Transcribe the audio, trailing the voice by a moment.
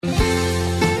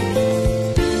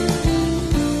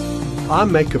I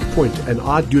make a point, and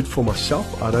I do it for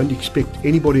myself. I don't expect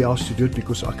anybody else to do it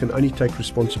because I can only take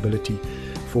responsibility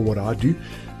for what I do.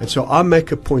 And so I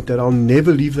make a point that I'll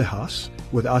never leave the house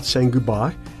without saying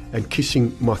goodbye and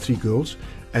kissing my 3 girls.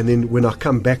 And then when I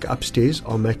come back upstairs,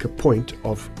 I'll make a point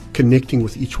of connecting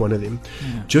with each one of them.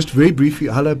 Yeah. Just very briefly,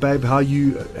 hello babe, how are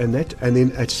you, and that. And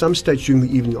then at some stage during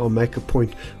the evening, I'll make a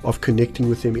point of connecting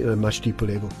with them at a much deeper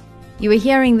level. You were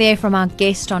hearing there from our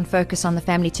guest on Focus on the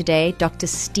Family today, Dr.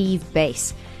 Steve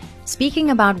Bass, speaking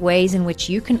about ways in which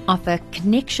you can offer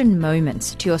connection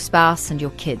moments to your spouse and your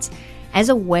kids as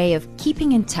a way of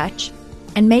keeping in touch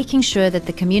and making sure that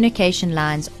the communication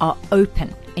lines are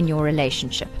open in your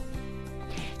relationship.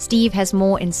 Steve has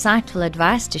more insightful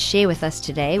advice to share with us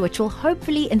today, which will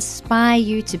hopefully inspire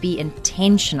you to be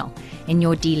intentional in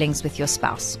your dealings with your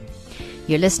spouse.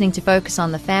 You're listening to Focus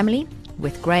on the Family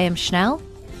with Graham Schnell,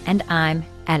 and I'm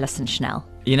Alison Schnell.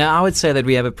 You know, I would say that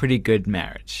we have a pretty good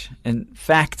marriage. In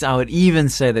fact, I would even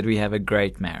say that we have a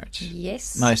great marriage.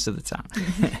 Yes. Most of the time.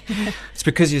 It's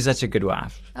because you're such a good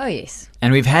wife. Oh, yes.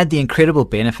 And we've had the incredible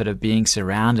benefit of being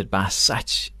surrounded by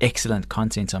such excellent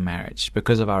content on marriage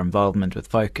because of our involvement with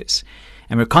Focus.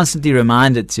 And we're constantly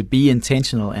reminded to be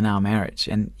intentional in our marriage.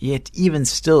 And yet, even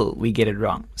still, we get it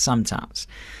wrong sometimes.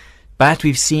 But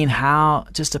we've seen how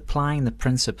just applying the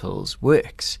principles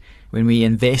works. When we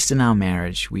invest in our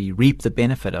marriage, we reap the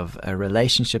benefit of a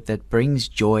relationship that brings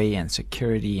joy and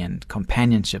security and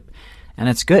companionship. And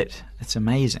it's good. It's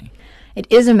amazing. It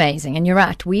is amazing. And you're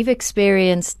right. We've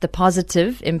experienced the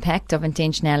positive impact of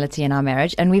intentionality in our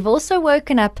marriage. And we've also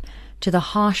woken up to the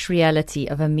harsh reality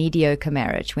of a mediocre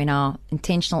marriage when our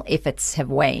intentional efforts have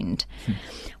waned.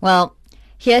 Well,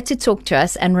 here to talk to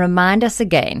us and remind us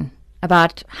again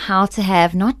about how to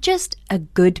have not just a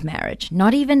good marriage,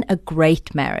 not even a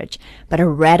great marriage, but a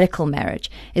radical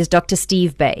marriage, is Dr.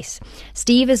 Steve Bass.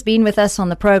 Steve has been with us on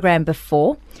the program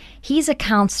before. He's a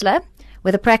counselor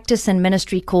with a practice and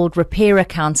ministry called Repairer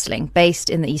Counseling, based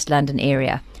in the East London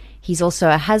area. He's also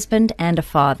a husband and a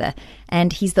father,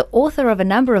 and he's the author of a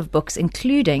number of books,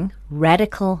 including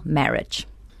Radical Marriage.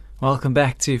 Welcome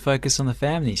back to Focus on the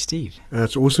Family, Steve.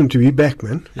 It's awesome to be back,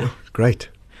 man. Yeah, great.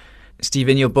 Steve,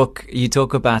 in your book, you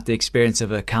talk about the experience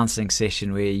of a counseling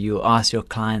session where you ask your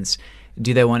clients,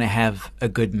 do they want to have a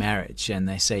good marriage? And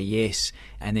they say yes.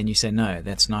 And then you say, no,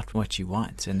 that's not what you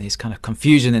want. And there's kind of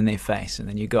confusion in their face. And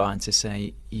then you go on to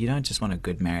say, you don't just want a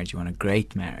good marriage, you want a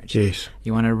great marriage. Yes.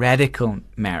 You want a radical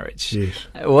marriage. Yes.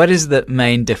 What is the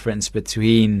main difference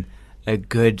between a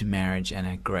good marriage and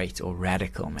a great or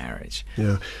radical marriage?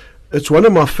 Yeah. It's one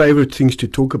of my favorite things to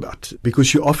talk about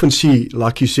because you often see,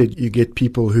 like you said, you get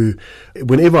people who,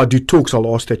 whenever I do talks,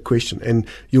 I'll ask that question and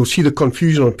you'll see the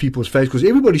confusion on people's face because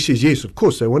everybody says, yes, of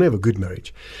course, they want to have a good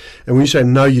marriage. And when you say,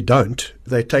 no, you don't,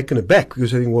 they're taken aback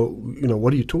because they think, well, you know,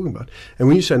 what are you talking about? And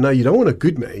when you say, no, you don't want a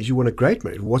good marriage, you want a great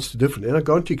marriage, what's the difference? And I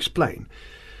go on to explain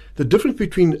the difference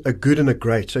between a good and a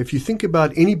great. So if you think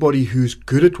about anybody who's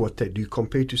good at what they do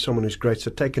compared to someone who's great,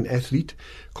 so take an athlete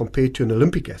compared to an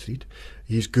Olympic athlete.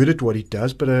 He's good at what he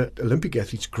does, but an Olympic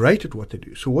athlete's great at what they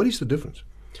do. So what is the difference?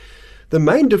 The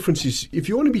main difference is if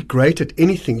you want to be great at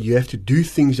anything, you have to do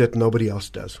things that nobody else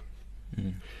does.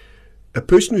 A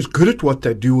person who's good at what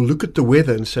they do will look at the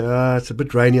weather and say, it's a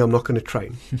bit rainy, I'm not going to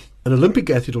train. An Olympic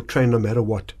athlete will train no matter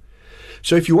what.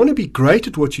 So if you want to be great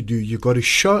at what you do, you've got to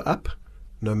show up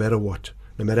no matter what,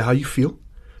 no matter how you feel,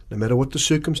 no matter what the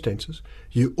circumstances,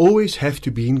 you always have to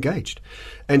be engaged.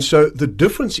 And so the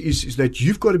difference is that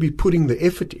you've got to be putting the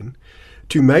effort in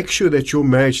to make sure that your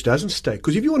marriage doesn't stay.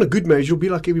 Because if you want a good marriage, you'll be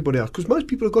like everybody else, because most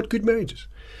people have got good marriages.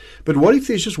 But what if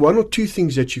there's just one or two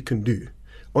things that you can do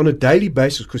on a daily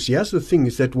basis? Because here's the thing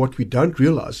is that what we don't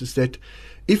realize is that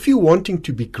if you're wanting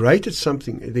to be great at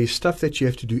something, there's stuff that you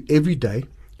have to do every day,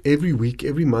 every week,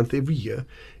 every month, every year,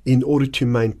 in order to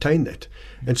maintain that.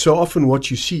 And so often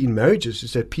what you see in marriages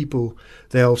is that people,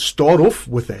 they'll start off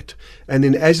with that. And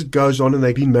then as it goes on and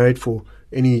they've been married for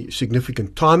any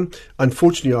significant time,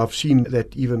 unfortunately, I've seen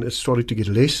that even it's started to get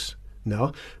less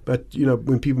now. But, you know,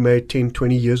 when people marry 10,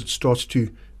 20 years, it starts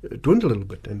to dwindle a little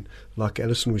bit. And like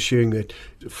Alison was sharing, that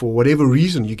for whatever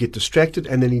reason you get distracted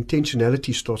and then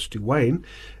intentionality starts to wane,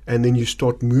 and then you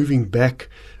start moving back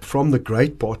from the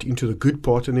great part into the good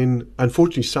part, and then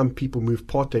unfortunately some people move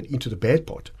part that into the bad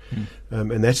part.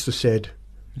 And that's the sad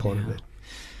part of that.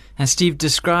 And Steve,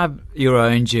 describe your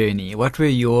own journey. What were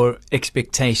your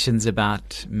expectations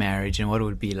about marriage and what it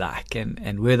would be like,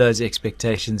 and were those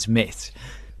expectations met?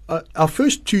 Our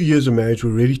first 2 years of marriage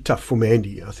were really tough for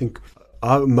Mandy. I think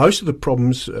most of the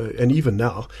problems, and even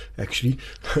now, actually,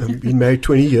 been married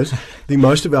 20 years,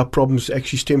 most of our problems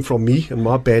actually stem from me and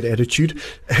my bad attitude.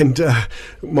 And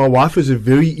my wife is a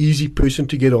very easy person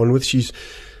to get on with. She's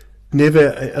never,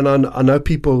 and I know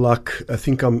people I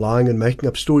think I'm lying and making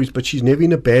up stories, but she's never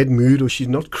in a bad mood, or she's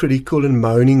not critical and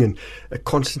moaning and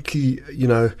constantly,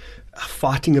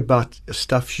 fighting about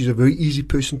stuff. She's a very easy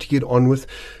person to get on with,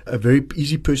 a very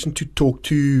easy person to talk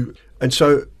to. And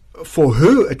so for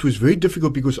her, it was very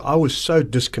difficult because I was so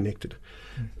disconnected.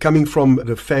 Coming from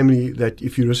the family that,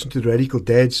 if you listen to the Radical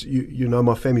Dads, you know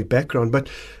my family background. But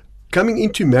coming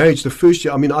into marriage, the first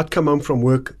year, I'd come home from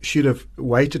work, she'd have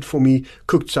waited for me,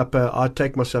 cooked supper, I'd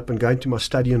take my supper and go into my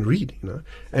study and read,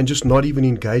 and just not even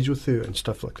engage with her and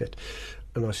stuff like that.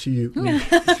 And I see you,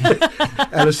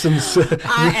 Alison's.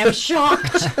 I am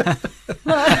shocked.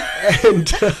 And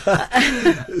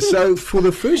so for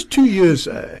the first 2 years,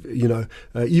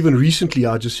 even recently,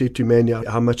 I just said to Mandy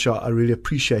how much I really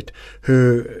appreciate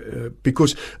her,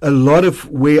 because a lot of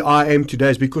where I am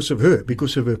today is because of her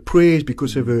prayers,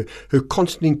 because of her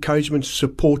constant encouragement,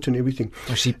 support, and everything.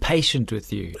 Was she patient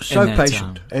with you? So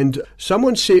patient. And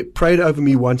someone prayed over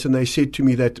me once, and they said to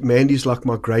me that Mandy's like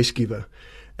my grace giver.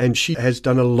 And she has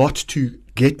done a lot to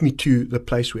get me to the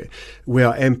place where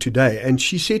I am today. And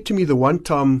she said to me the one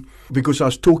time, because I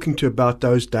was talking to her about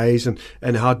those days and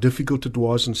how difficult it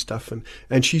was and stuff,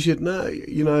 and she said, no,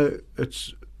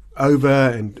 it's over,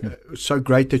 and it's so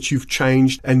great that you've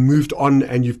changed and moved on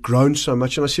and you've grown so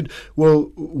much. And I said,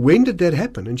 well, when did that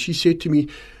happen? And she said to me,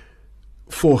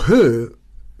 for her,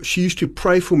 she used to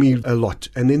pray for me a lot.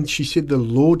 And then she said the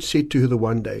Lord said to her the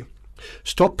one day,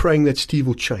 stop praying that Steve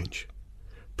will change.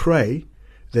 Pray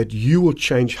that you will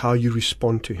change how you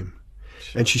respond to him.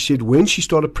 And she said when she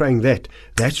started praying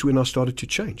that's when I started to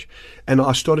change. And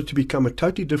I started to become a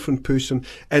totally different person.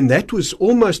 And that was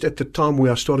almost at the time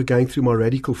where I started going through my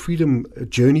radical freedom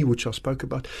journey, which I spoke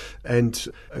about, and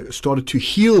started to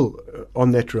heal on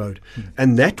that road.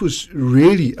 And that was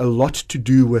really a lot to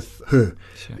do with her.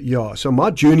 Sure. Yeah. So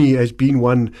my journey has been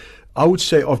one, I would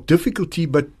say, of difficulty,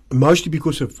 but mostly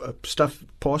because of stuff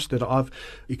past that I've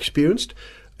experienced.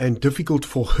 And difficult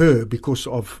for her because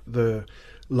of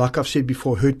like I've said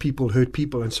before, hurt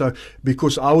people. And so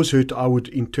because I was hurt, I would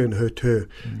in turn hurt her.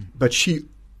 But she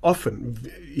often,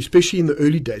 especially in the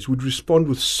early days, would respond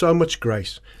with so much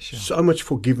grace, so much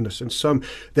forgiveness, and so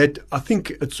that I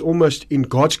think it's almost, in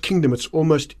God's kingdom, it's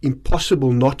almost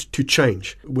impossible not to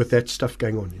change with that stuff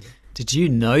going on. Did you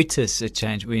notice a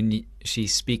change when she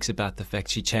speaks about the fact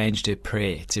she changed her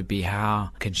prayer to be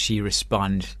how can she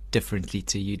respond differently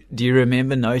to you? Do you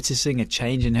remember noticing a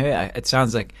change in her? It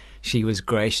sounds like she was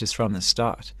gracious from the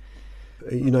start.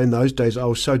 In those days I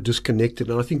was so disconnected,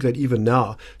 and I think that even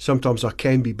now sometimes I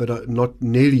can be, but not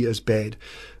nearly as bad.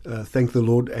 Thank the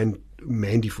Lord and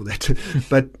Mandy for that.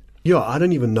 But yeah, I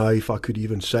don't even know if I could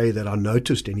even say that I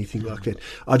noticed anything like that.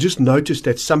 I just noticed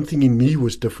that something in me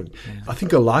was different. Yeah. I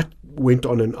think a light went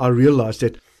on, and I realized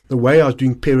that the way I was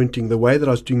doing parenting, the way that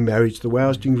I was doing marriage, the way I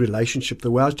was doing relationship, the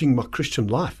way I was doing my Christian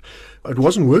life, it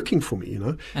wasn't working for me,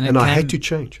 and I had to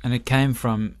change. And it came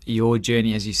from your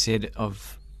journey, as you said,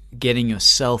 of getting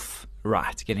yourself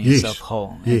right, getting yourself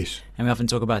whole. Yes. And we often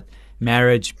talk about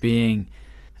marriage being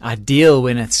ideal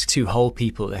when it's two whole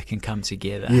people that can come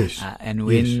together. Yes. And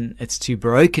when it's two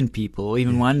broken people, or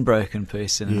even one broken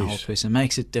person and a whole person, it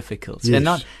makes it difficult. Yes. And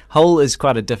not whole is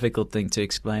quite a difficult thing to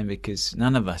explain because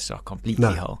none of us are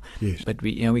completely whole. Yes. But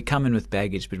we come in with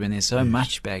baggage, but when there's so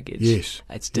much baggage,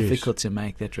 it's difficult to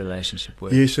make that relationship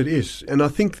work. Yes, it is. And I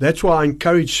think that's why I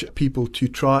encourage people to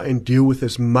try and deal with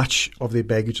as much of their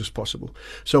baggage as possible.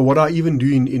 So what I even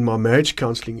do in my marriage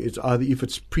counseling is either, if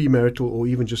it's premarital or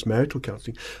even just marital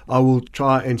counseling, I will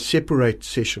try and separate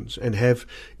sessions and have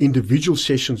individual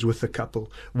sessions with the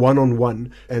couple,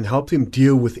 one-on-one, and help them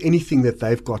deal with anything that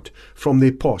they've got from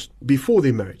their past before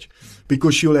their marriage.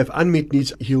 Because you'll have unmet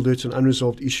needs, healed hurts, and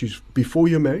unresolved issues before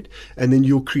you're married, and then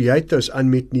you'll create those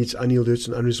unmet needs, unhealed hurts,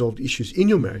 and unresolved issues in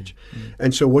your marriage.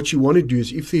 And so what you want to do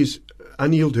is, if there's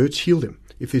unhealed hurts, heal them.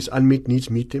 If there's unmet needs,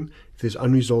 meet them. If there's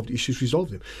unresolved issues,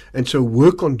 resolve them. And so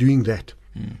work on doing that.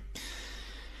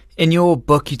 In your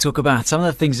book, you talk about some of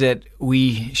the things that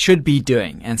we should be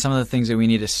doing and some of the things that we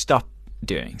need to stop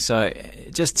doing. So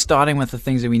just starting with the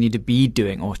things that we need to be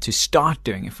doing or to start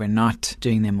doing if we're not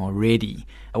doing them already.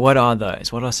 What are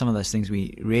those? What are some of those things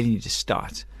we really need to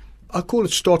start? I call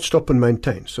it start, stop, and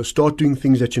maintain. So start doing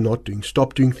things that you're not doing.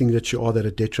 Stop doing things that you are that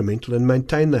are detrimental, and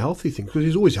maintain the healthy things, because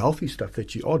there's always healthy stuff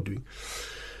that you are doing.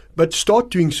 But start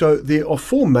doing so. There are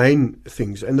four main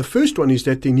things. And the first one is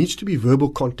that there needs to be verbal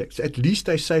contacts. At least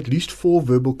 4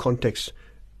 verbal contacts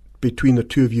between the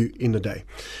two of you in the day.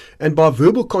 And by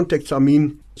verbal contacts, I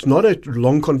mean it's not a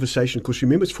long conversation, because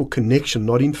remember, it's for connection,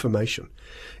 not information.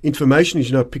 Information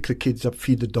is, pick the kids up,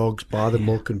 feed the dogs, buy the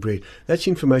milk and bread. That's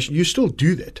information. You still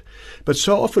do that. But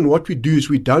so often what we do is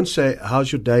we don't say,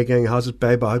 how's your day going? How's it,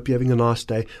 babe? I hope you're having a nice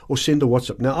day. Or send a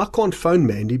WhatsApp. Now, I can't phone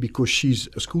Mandy because she's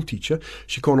a school teacher.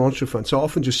 She can't answer her phone. So I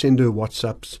often just send her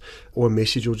WhatsApps or a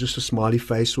message or just a smiley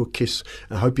face or a kiss.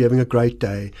 I hope you're having a great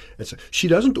day. And so she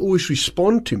doesn't always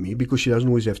respond to me because she doesn't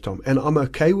always have time. And I'm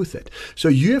okay with that. So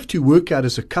you have to work out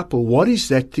as a couple, what is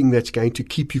that thing that's going to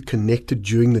keep you connected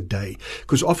during the day?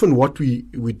 Because often what we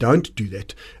don't do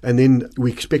that, and then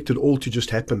we expect it all to just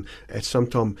happen at some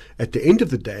time at the end of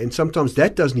the day, and sometimes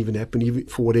that doesn't even happen, even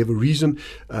for whatever reason.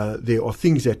 There are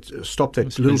things that stop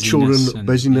that, little children,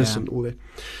 busyness and all that.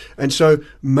 And so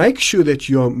make sure that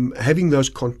you're having those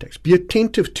contacts. Be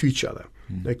attentive to each other.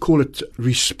 They call it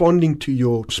responding to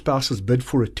your spouse's bid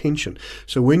for attention.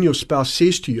 So when your spouse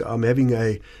says to you, I'm having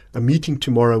a meeting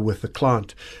tomorrow with a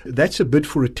client, that's a bid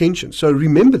for attention. So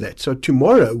remember that. So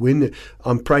tomorrow when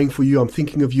I'm praying for you, I'm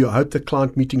thinking of you, I hope the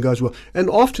client meeting goes well. And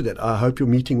after that, I hope your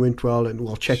meeting went well, and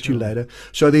we'll chat to you later.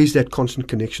 So there's that constant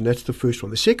connection. That's the first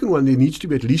one. The second one, there needs to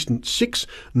be at least 6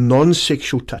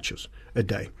 non-sexual touches a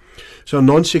day. So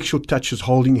non-sexual touches,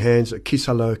 holding hands, a kiss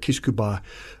hello, a kiss goodbye.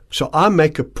 So I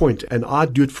make a point, and I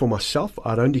do it for myself.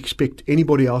 I don't expect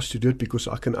anybody else to do it because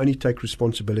I can only take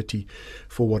responsibility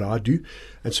for what I do.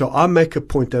 And so I make a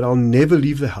point that I'll never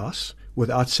leave the house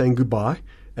without saying goodbye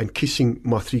and kissing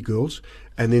my 3 girls.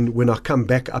 And then when I come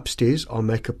back upstairs, I'll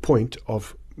make a point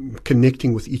of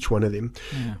connecting with each one of them.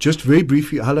 Just very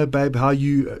briefly, hello babe, how are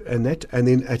you, and that. And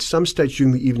then at some stage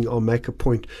during the evening, I'll make a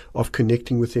point of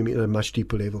connecting with them at a much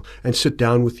deeper level and sit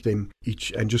down with them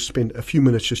each and just spend a few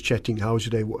minutes just chatting. How was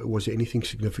your day? Was there anything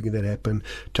significant that happened?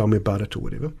 Tell me about it, or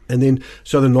whatever. And then,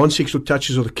 so the non-sexual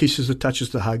touches, or the kisses, the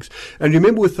touches, the hugs. And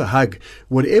remember, with the hug,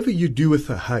 whatever you do with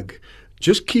the hug,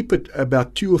 just keep it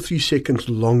about 2 or 3 seconds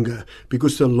longer,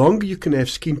 because the longer you can have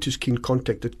skin-to-skin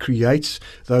contact, it creates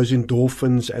those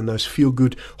endorphins and those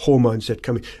feel-good hormones that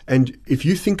come in. And if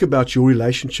you think about your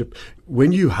relationship,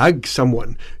 when you hug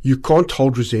someone, you can't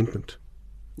hold resentment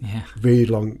very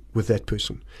long with that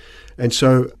person. And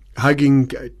so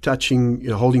hugging, touching,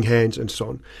 holding hands, and so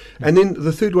on. And then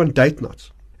the third one, date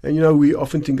nights. And, we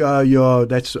often think,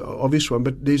 that's an obvious one,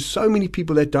 but there's so many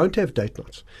people that don't have date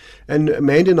nights. And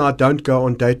Mandy and I don't go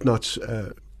on date nights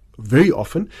very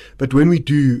often, but when we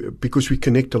do, because we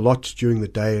connect a lot during the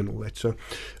day and all that. So,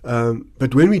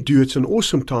 but when we do, it's an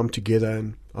awesome time together.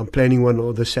 And I'm planning one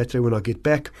on this Saturday when I get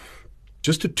back.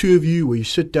 Just the 2 of you, where you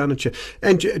sit down and chat.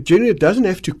 And generally, it doesn't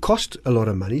have to cost a lot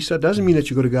of money, so it doesn't mean that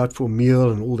you've got to go out for a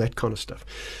meal and all that kind of stuff.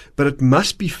 But it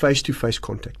must be face-to-face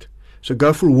contact. So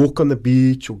go for a walk on the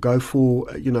beach, or go for,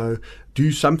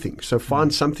 do something. So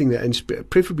find something that, and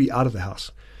preferably out of the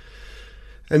house.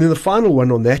 And then the final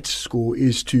one on that score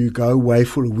is to go away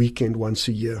for a weekend once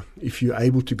a year. If you're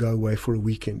able to go away for a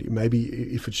weekend, maybe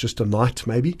if it's just a night,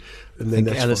 maybe. And then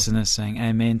I think Alison is saying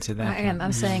amen to that.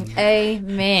 I'm saying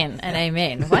amen and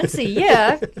amen. Once a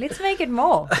year, let's make it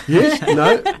more. Yes,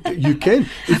 no, you can.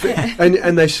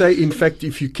 And they say, in fact,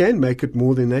 if you can make it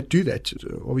more than that, do that.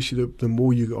 Obviously, the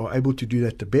more you are able to do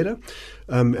that, the better.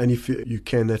 And if you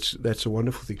can, that's a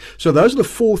wonderful thing. So those are the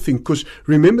 4 things, because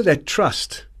remember that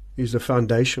trust is the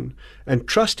foundation, and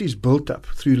trust is built up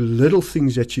through the little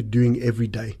things that you're doing every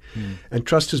day. And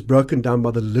trust is broken down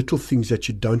by the little things that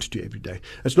you don't do every day.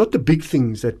 It's not the big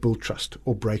things that build trust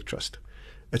or break trust.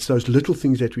 It's those little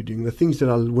things that we're doing, the things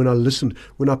that when I listen,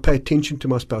 when I pay attention to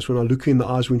my spouse, when I look her in the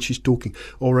eyes when she's talking,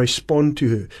 or respond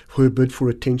to her bid for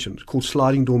attention. It's called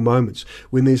sliding door moments,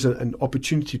 when there's an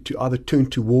opportunity to either turn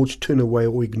towards, turn away,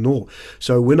 or ignore.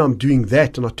 So when I'm doing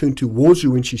that and I turn towards her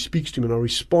when she speaks to me, and I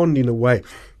respond in a way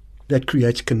that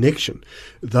creates connection.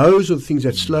 Those are the things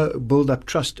that build up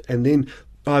trust, and then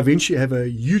I eventually have a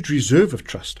huge reserve of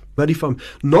trust. But if I'm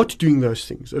not doing those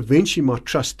things, eventually my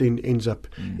trust then ends up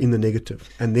in the negative,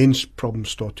 and then problems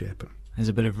start to happen. There's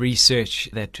a bit of research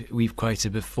that we've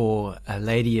quoted before. A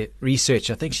lady research,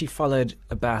 I think she followed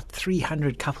about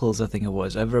 300 couples, I think it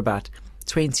was, over about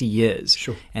 20 years.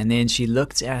 Sure. And then she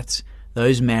looked at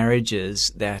those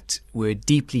marriages that were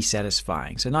deeply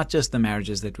satisfying. So not just the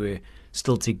marriages that were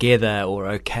still together or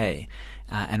okay.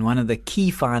 And one of the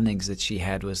key findings that she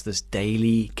had was this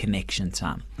daily connection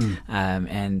time.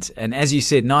 And as you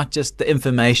said, not just the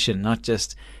information, not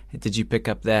just did you pick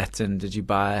up that and did you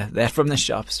buy that from the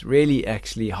shops, really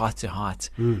actually heart-to-heart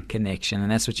connection. And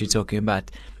that's what you're talking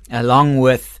about, along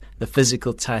with the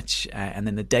physical touch and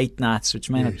then the date nights, which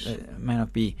may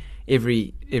not be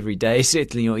every day,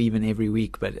 certainly, or even every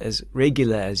week, but as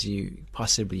regular as you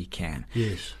possibly can.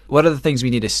 Yes. What are the things we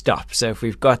need to stop? So if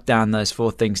we've got down those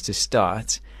 4 things to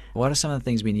start, what are some of the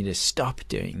things we need to stop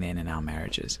doing then in our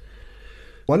marriages?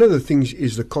 One of the things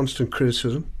is the constant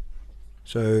criticism.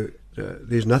 So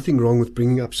there's nothing wrong with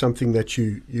bringing up something that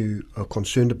you are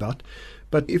concerned about.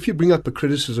 But if you bring up a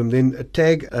criticism, then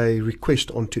tag a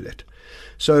request onto that.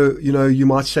 So, you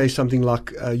might say something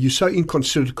like, you're so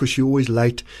inconsiderate because you're always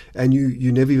late and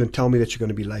you never even tell me that you're going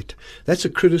to be late. That's a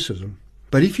criticism.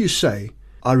 But if you say,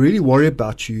 I really worry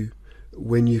about you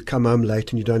when you come home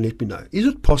late and you don't let me know, is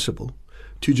it possible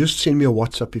to just send me a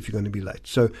WhatsApp if you're going to be late?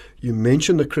 So you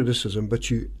mention the criticism,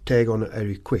 but you tag on a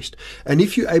request. And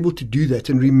if you're able to do that,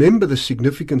 and remember the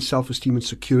significant self-esteem and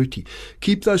security,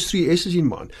 keep those 3 S's in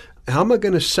mind. How am I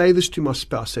going to say this to my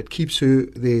spouse that keeps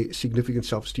their significant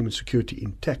self-esteem and security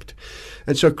intact?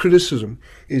 And so criticism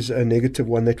is a negative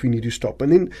one that we need to stop.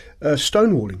 And then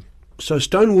stonewalling. So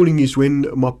stonewalling is when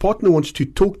my partner wants to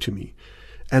talk to me,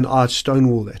 and I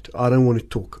stonewall that. I don't want to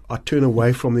talk. I turn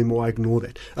away from them or I ignore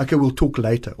that. Okay, we'll talk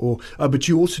later. Or, but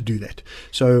you also do that.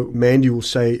 So Mandy will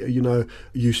say,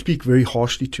 you speak very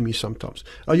harshly to me sometimes.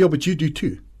 Oh, yeah, but you do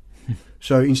too.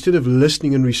 So instead of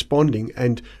listening and responding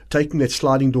and taking that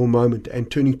sliding door moment and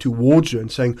turning towards her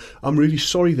and saying, I'm really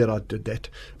sorry that I did that.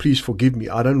 Please forgive me.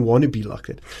 I don't want to be like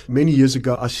that. Many years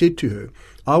ago, I said to her,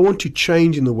 I want to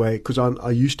change in the way, because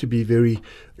I used to be very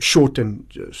short and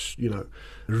just,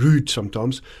 rude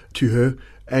sometimes to her.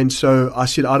 And so I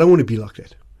said, I don't want to be like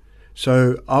that.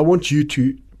 So I want you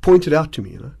to point it out to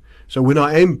me, So when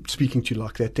I am speaking to you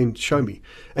like that, then show me.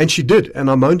 And she did,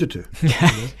 and I moaned at her.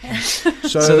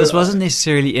 So this wasn't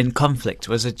necessarily in conflict,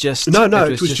 was it just? No,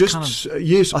 it was just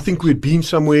yes, I think we'd been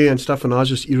somewhere and stuff, and I was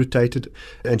just irritated,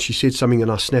 and she said something,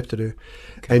 and I snapped at her.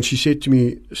 Okay. And she said to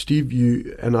me, Steve,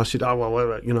 and I said,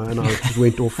 and I just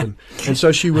went off, and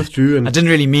so she withdrew. And I didn't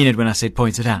really mean it when I said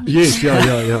point it out. Yes,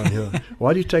 yeah.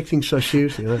 Why do you take things so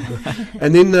seriously?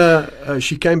 And then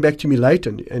she came back to me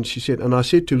later, and she said, and I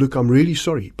said to her, look, I'm really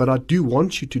sorry, but I do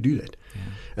want you to do that. Yeah.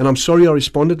 And I'm sorry I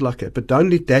responded like that, but don't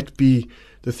let that be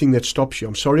the thing that stops you.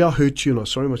 I'm sorry I hurt you, and I'm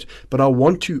sorry much, but I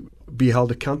want to be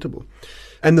held accountable.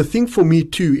 And the thing for me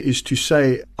too is to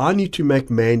say, I need to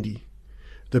make Mandy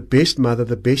the best mother,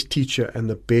 the best teacher, and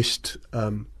the best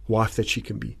wife that she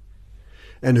can be.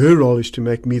 And her role is to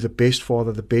make me the best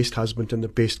father, the best husband, and the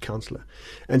best counselor.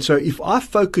 And so if I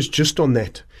focus just on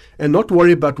that and not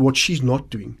worry about what she's not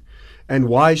doing, and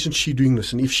why isn't she doing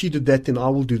this? And if she did that, then I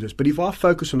will do this. But if I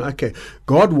focus on, okay,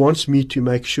 God wants me to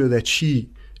make sure that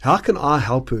how can I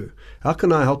help her? How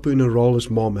can I help her in her role as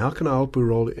mom? How can I help her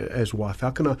role as wife? How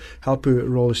can I help her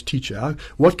role as teacher?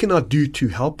 What can I do to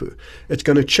help her? It's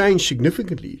going to change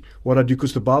significantly what I do,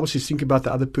 because the Bible says, think about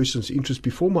the other person's interest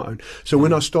before my own. So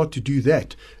when I start to do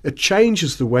that, it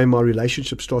changes the way my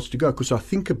relationship starts to go, because I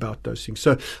think about those things.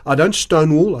 So I don't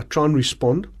stonewall, I try and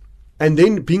respond. And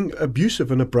then being abusive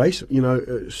and abrasive,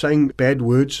 saying bad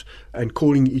words and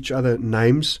calling each other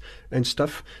names and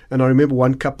stuff. And I remember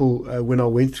one couple, when I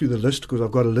went through the list, because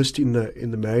I've got a list in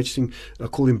the marriage thing, I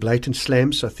call them blatant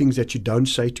slams, so things that you don't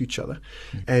say to each other.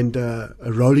 And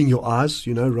rolling your eyes,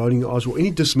 or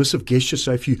any dismissive gesture.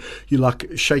 So if you're like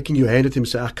shaking your hand at them and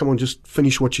say, come on, just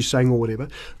finish what you're saying or whatever.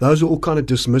 Those are all kind of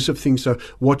dismissive things. So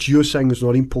what you're saying is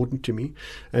not important to me.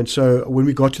 And so when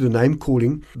we got to the name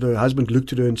calling, the husband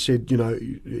looked at her and said,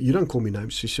 you don't call me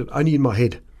names. She said, only in my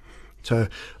head. So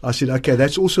I said, okay,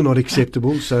 that's also not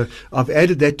acceptable. So I've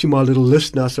added that to my little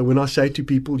list now. So when I say to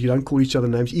people, you don't call each other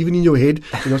names, even in your head,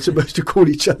 you're not supposed to call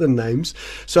each other names.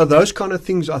 So those kind of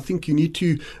things, I think you need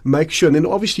to make sure. And then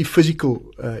obviously physical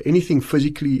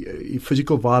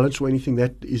violence or anything,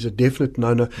 that is a definite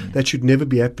no-no. That should never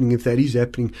be happening. If that is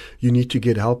happening, you need to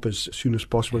get help as soon as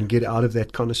possible and get out of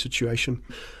that kind of situation.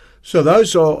 So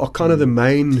those are kind of the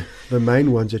main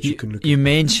ones that you can look at. You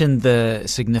mentioned the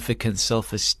significant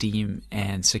self-esteem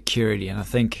and security, and I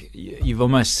think you've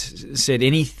almost said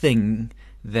anything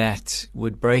that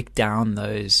would break down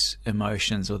those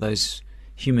emotions or those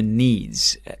human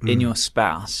needs in your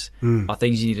spouse are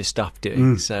things you need to stop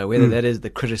doing. So whether that is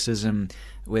the criticism,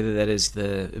 whether that is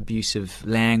the abusive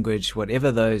language,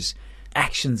 whatever those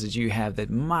actions that you have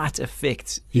that might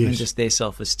affect even just their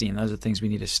self-esteem, those are things we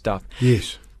need to stop.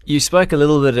 Yes. You spoke a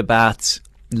little bit about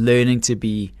learning to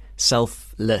be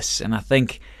selfless, and I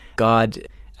think God,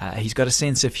 He's got a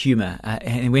sense of humor.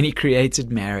 And when He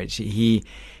created marriage, He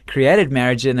created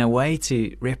marriage in a way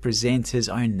to represent His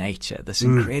own nature, this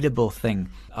incredible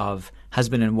thing of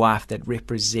husband and wife that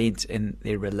represent in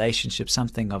their relationship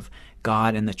something of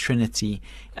God and the Trinity.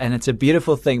 And it's a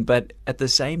beautiful thing, but at the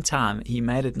same time, he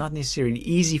made it not necessarily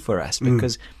easy for us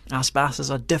because our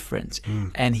spouses are different.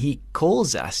 And he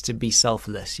calls us to be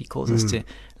selfless. He calls us to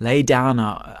lay down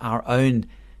our own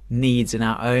needs and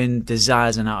our own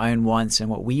desires and our own wants and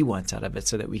what we want out of it,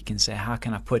 so that we can say, how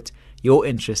can I put your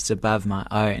interests above my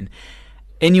own?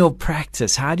 In your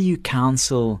practice, how do you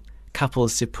counsel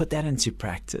couples to put that into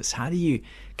practice? How do you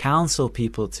counsel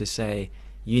people to say,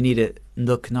 you need to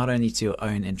look not only to your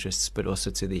own interests, but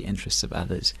also to the interests of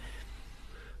others?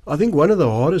 I think one of the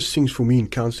hardest things for me in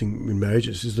counseling in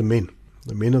marriages is the men.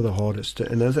 The men are the hardest.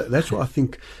 And that's why I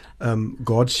think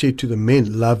God said to the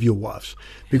men, love your wives,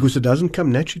 because it doesn't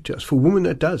come naturally to us. For women,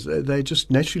 it does. They just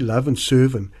naturally love and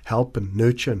serve and help and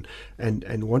nurture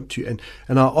and want to.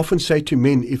 And I often say to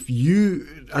men, if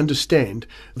you understand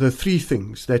the three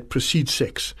things that precede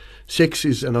sex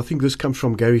is, and I think this comes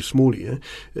from Gary Smalley,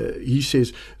 he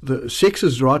says, the sex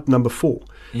is right number 4.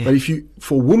 Yeah. But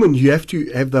for women, you have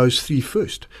to have those three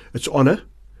first. It's honor,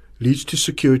 leads to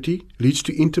security, leads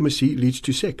to intimacy, leads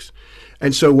to sex.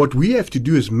 And so what we have to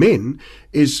do as men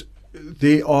is,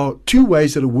 there are 2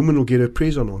 ways that a woman will get her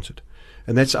prayers unanswered,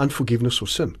 and that's unforgiveness or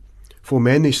sin. For a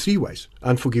man, there's 3 ways: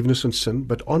 unforgiveness and sin,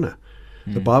 but honor.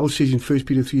 The Bible says in 1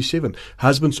 Peter 3:7,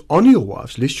 husbands, honor your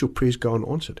wives, lest your prayers go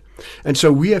unanswered. And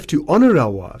so we have to honor our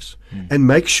wives and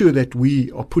make sure that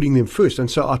we are putting them first.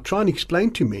 And so I try and explain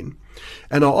to men,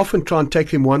 and I often try and take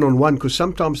them one-on-one, because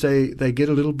sometimes they get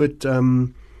a little bit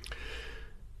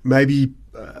maybe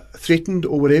threatened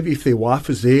or whatever if their wife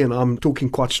is there, and I'm talking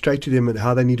quite straight to them and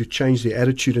how they need to change their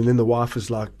attitude, and then the wife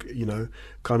is like,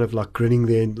 kind of like grinning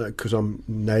there, and because I'm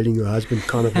nailing her husband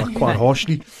kind of like quite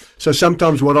harshly. So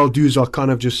sometimes what I'll do is I'll kind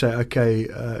of just say, okay,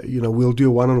 we'll do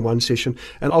a one-on-one session,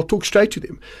 and I'll talk straight to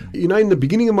them. In the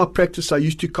beginning of my practice, I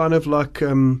used to kind of like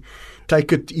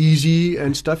take it easy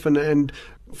and stuff, and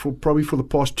for the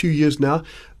past 2 years now,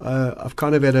 I've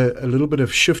kind of had a little bit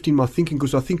of shift in my thinking,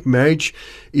 because I think marriage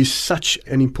is such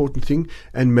an important thing,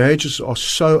 and marriages are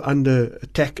so under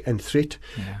attack and threat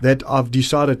that I've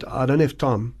decided I don't have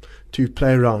time to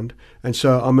play around. And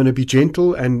so I'm going to be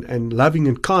gentle and loving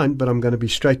and kind, but I'm going to be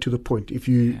straight to the point. If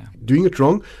you're doing it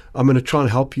wrong, I'm going to try and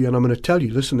help you, and I'm going to tell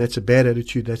you, listen, that's a bad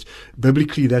attitude. That's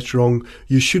biblically, that's wrong.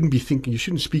 You shouldn't be thinking. You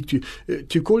shouldn't speak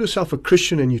to call yourself a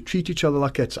Christian and you treat each other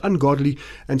like that. It's ungodly.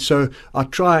 And so I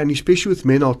try, and especially with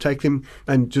men, I'll take them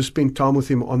and just spend time with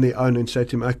them on their own and say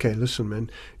to them, okay, listen, man,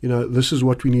 this is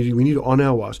what we need. We need to honor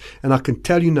our wives. And I can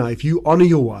tell you now, if you honor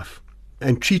your wife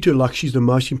and treat her like she's the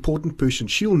most important person,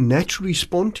 she'll naturally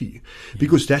respond to you,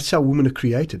 because that's how women are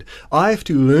created. I have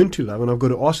to learn to love, and I've got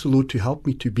to ask the Lord to help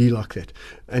me to be like that.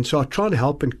 And so I try to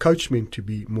help and coach men to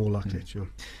be more like that. Yeah.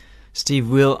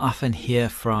 Steve, we'll often hear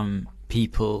from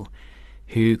people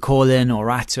who call in or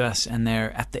write to us, and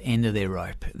they're at the end of their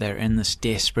rope. They're in this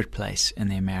desperate place in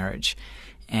their marriage.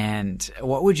 And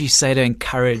what would you say to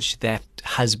encourage that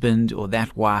husband or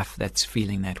that wife that's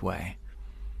feeling that way?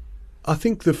 I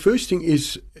think the first thing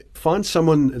is, find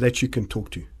someone that you can talk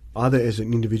to, either as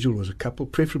an individual or as a couple,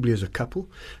 preferably as a couple.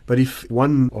 But if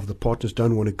one of the partners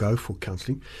don't want to go for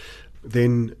counseling,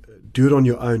 then do it on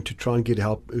your own to try and get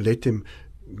help. Let them,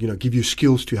 give you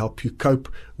skills to help you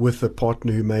cope with a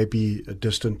partner who may be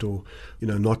distant or,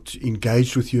 not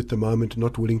engaged with you at the moment,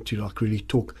 not willing to really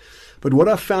talk. But what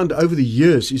I've found over the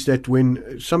years is that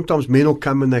when sometimes men will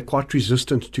come and they're quite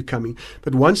resistant to coming,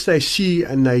 but once they see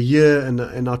and they hear and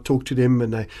I talk to them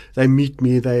and they meet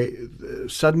me, they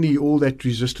suddenly all that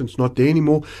resistance not there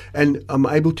anymore, and I'm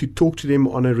able to talk to them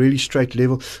on a really straight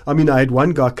level. I mean, I had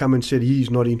one guy come and said he's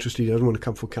not interested, he doesn't want to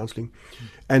come for counseling.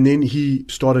 And then he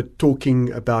started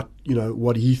talking about,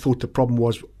 what he thought the problem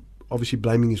was, obviously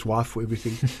blaming his wife for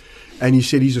everything. And he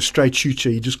said he's a straight shooter,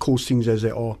 he just calls things as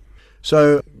they are.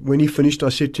 So when he finished, I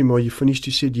said to him, are you finished?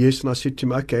 He said, yes. And I said to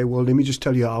him, okay, well, let me just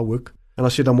tell you how I work. And I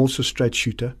said, I'm also a straight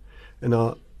shooter. And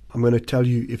I'm going to tell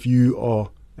you if you are,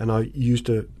 and I used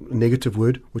a negative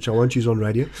word, which I won't use on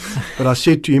radio. But I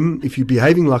said to him, if you're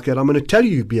behaving like that, I'm going to tell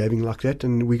you you're behaving like that,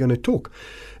 and we're going to talk.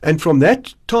 And from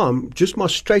that time, just my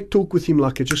straight talk with him,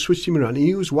 like it just switched him around. And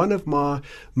he was one of my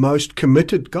most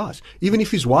committed guys. Even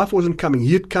if his wife wasn't coming,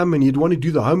 he'd come and he'd want to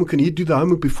do the homework, and he'd do the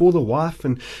homework before the wife.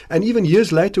 And even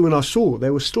years later when I saw,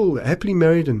 they were still happily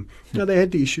married, and they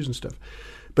had the issues and stuff.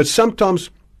 But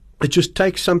sometimes it just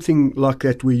takes something like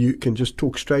that where you can just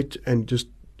talk straight and just,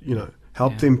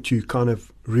 help them to kind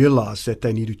of realize that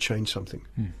they need to change something.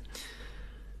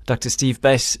 Dr. Steve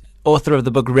Buys, author of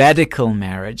the book Radical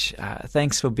Marriage.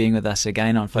 Thanks for being with us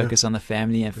again on Focus on the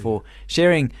Family, and for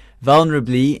sharing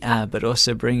vulnerably, but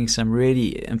also bringing some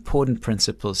really important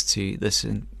principles to this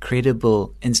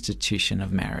incredible institution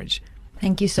of marriage.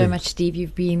 Thank you so much, Steve.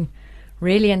 You've been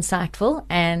really insightful,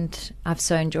 and I've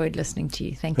so enjoyed listening to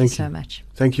you. Thank you so much.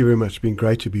 Thank you very much. It's been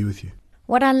great to be with you.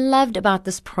 What I loved about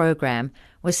this program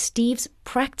was Steve's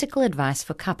practical advice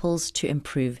for couples to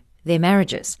improve their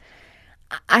marriages.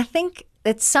 I think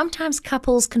that sometimes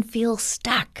couples can feel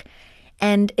stuck,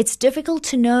 and it's difficult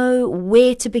to know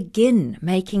where to begin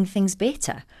making things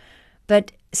better.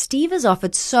 But Steve has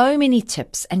offered so many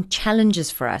tips and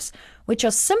challenges for us, which are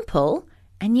simple,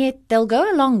 and yet they'll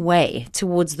go a long way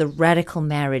towards the radical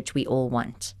marriage we all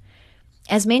want.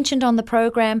 As mentioned on the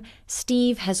program,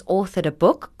 Steve has authored a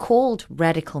book called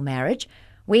Radical Marriage,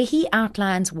 where he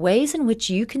outlines ways in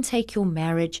which you can take your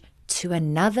marriage to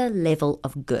another level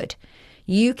of good.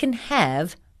 You can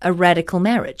have a radical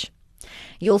marriage.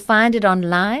 You'll find it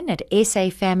online at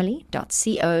safamily.co.za,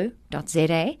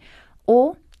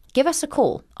 or give us a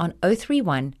call on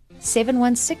 031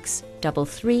 716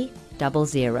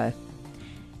 3300.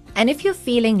 And if you're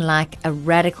feeling like a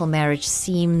radical marriage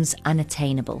seems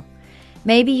unattainable,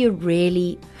 maybe you're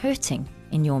really hurting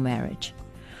in your marriage,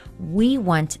 we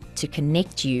want to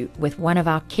connect you with one of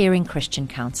our caring Christian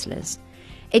counselors.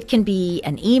 It can be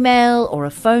an email or a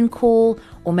phone call,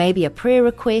 or maybe a prayer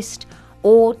request,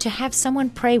 or to have someone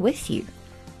pray with you.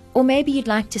 Or maybe you'd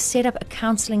like to set up a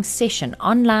counseling session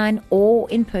online or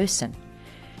in person.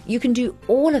 You can do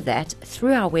all of that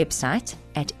through our website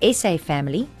at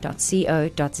safamily.co.za,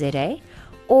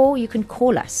 or you can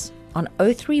call us on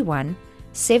 031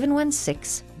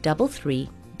 716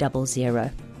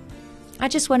 3300. I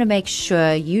just want to make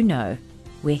sure you know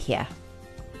we're here.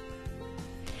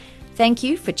 Thank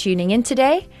you for tuning in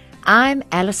today. I'm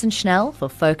Alison Schnell for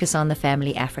Focus on the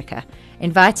Family Africa,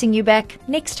 inviting you back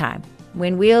next time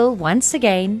when we'll once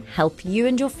again help you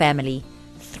and your family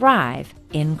thrive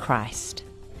in Christ.